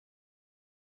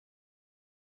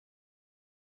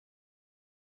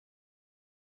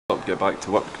Get back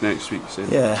to work next week. So.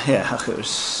 Yeah, it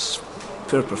was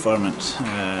poor performance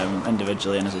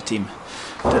individually and as a team.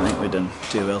 I don't think we've done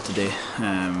too well today.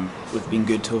 We've been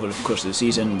good over the course of the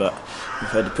season, but we've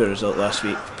had a poor result last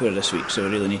week, poor this week, so we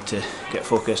really need to get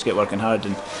focused, get working hard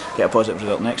and get a positive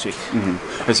result next week.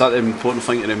 Is that the important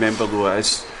thing to remember though? It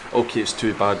is okay, it's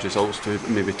two bad results,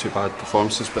 maybe two bad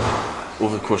performances, but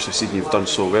over the course of the season you've done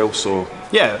so well. So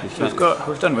yeah,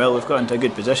 we've done well. We've got into a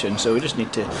good position, so we just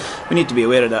need to be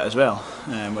aware of that as well.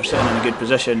 We're sitting in a good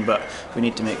position, but we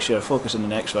need to make sure focus on the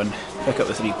next one, pick up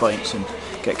the 3 points, and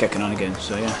get kicking on again.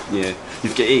 So yeah,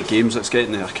 you've got 8 games. It's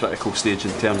getting to a critical stage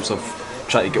in terms of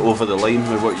trying to get over the line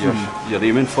with what you're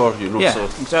aiming for. Yeah, so.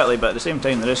 Exactly. But at the same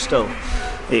time, there is still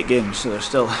 8 games, so there's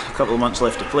still a couple of months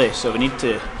left to play. So we need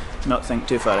to not think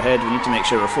too far ahead. We need to make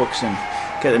sure we're focusing,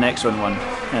 get the next one won,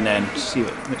 and then see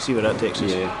where that takes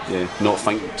us. Yeah. Not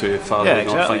think too far ahead.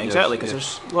 Exactly. Because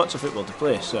there's lots of football to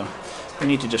play, so we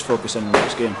need to just focus on the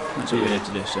next game. That's what we need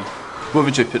to do. So, what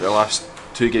would you put the last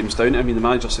 2 games down to? I mean, the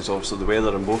manager says obviously the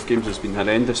weather in both games has been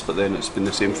horrendous, but then it's been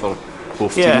the same for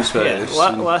both teams.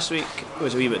 Last week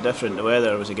was a wee bit different. The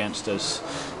weather was against us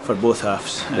for both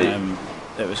halves.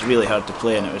 It was really hard to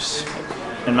play, and it was,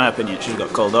 in my opinion, it should have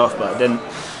got called off, but it didn't.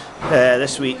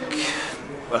 This week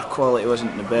our quality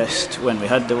wasn't the best. When we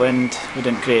had the wind, we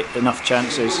didn't create enough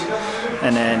chances,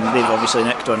 and then they've obviously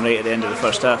nicked one right at the end of the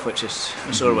first half, which is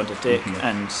a sore one to take.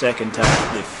 And second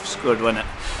half they've scored one at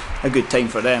a good time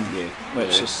for them,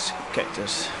 which has kicked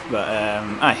us. But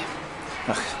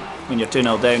when you're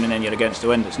 2-0 down and then you're against the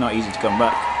wind, it's not easy to come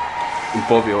back. And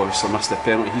Bobby obviously missed the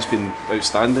penalty. He's been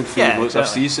outstanding for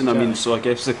this season. I mean, so I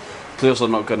guess the players are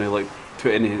not going to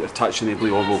attach any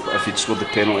blame. Well, if he'd scored the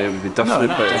penalty, it would be different. No,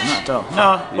 not at all.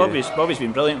 No, Bobby's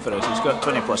been brilliant for us. He's got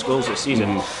 20 plus goals this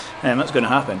season. That's going to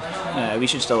happen. We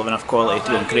should still have enough quality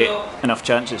to go and create enough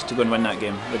chances to go and win that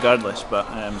game, regardless. But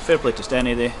fair play to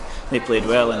Steny. They played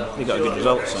well and they got a good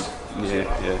result. So.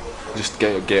 Yeah. Just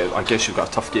I guess you've got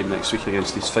a tough game next week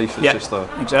against East Fife.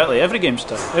 Exactly. Every game's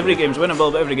tough. Every game's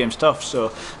winnable, but every game's tough.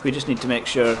 So we just need to make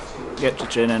sure, get to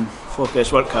training,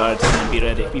 focus, work hard, and be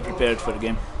ready, be prepared for the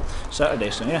game Saturday.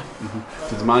 So yeah.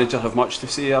 Did the manager have much to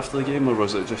say after the game, or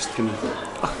was it just kind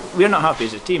of? We're not happy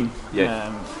as a team.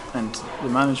 And the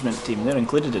management team, they're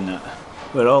included in that.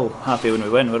 We're all happy when we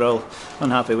win. We're all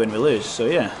unhappy when we lose. So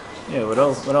yeah, we're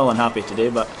all unhappy today,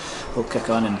 but we'll kick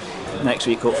on, and next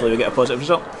week hopefully we get a positive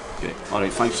result. Okay. All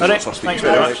right. Thanks very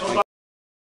much.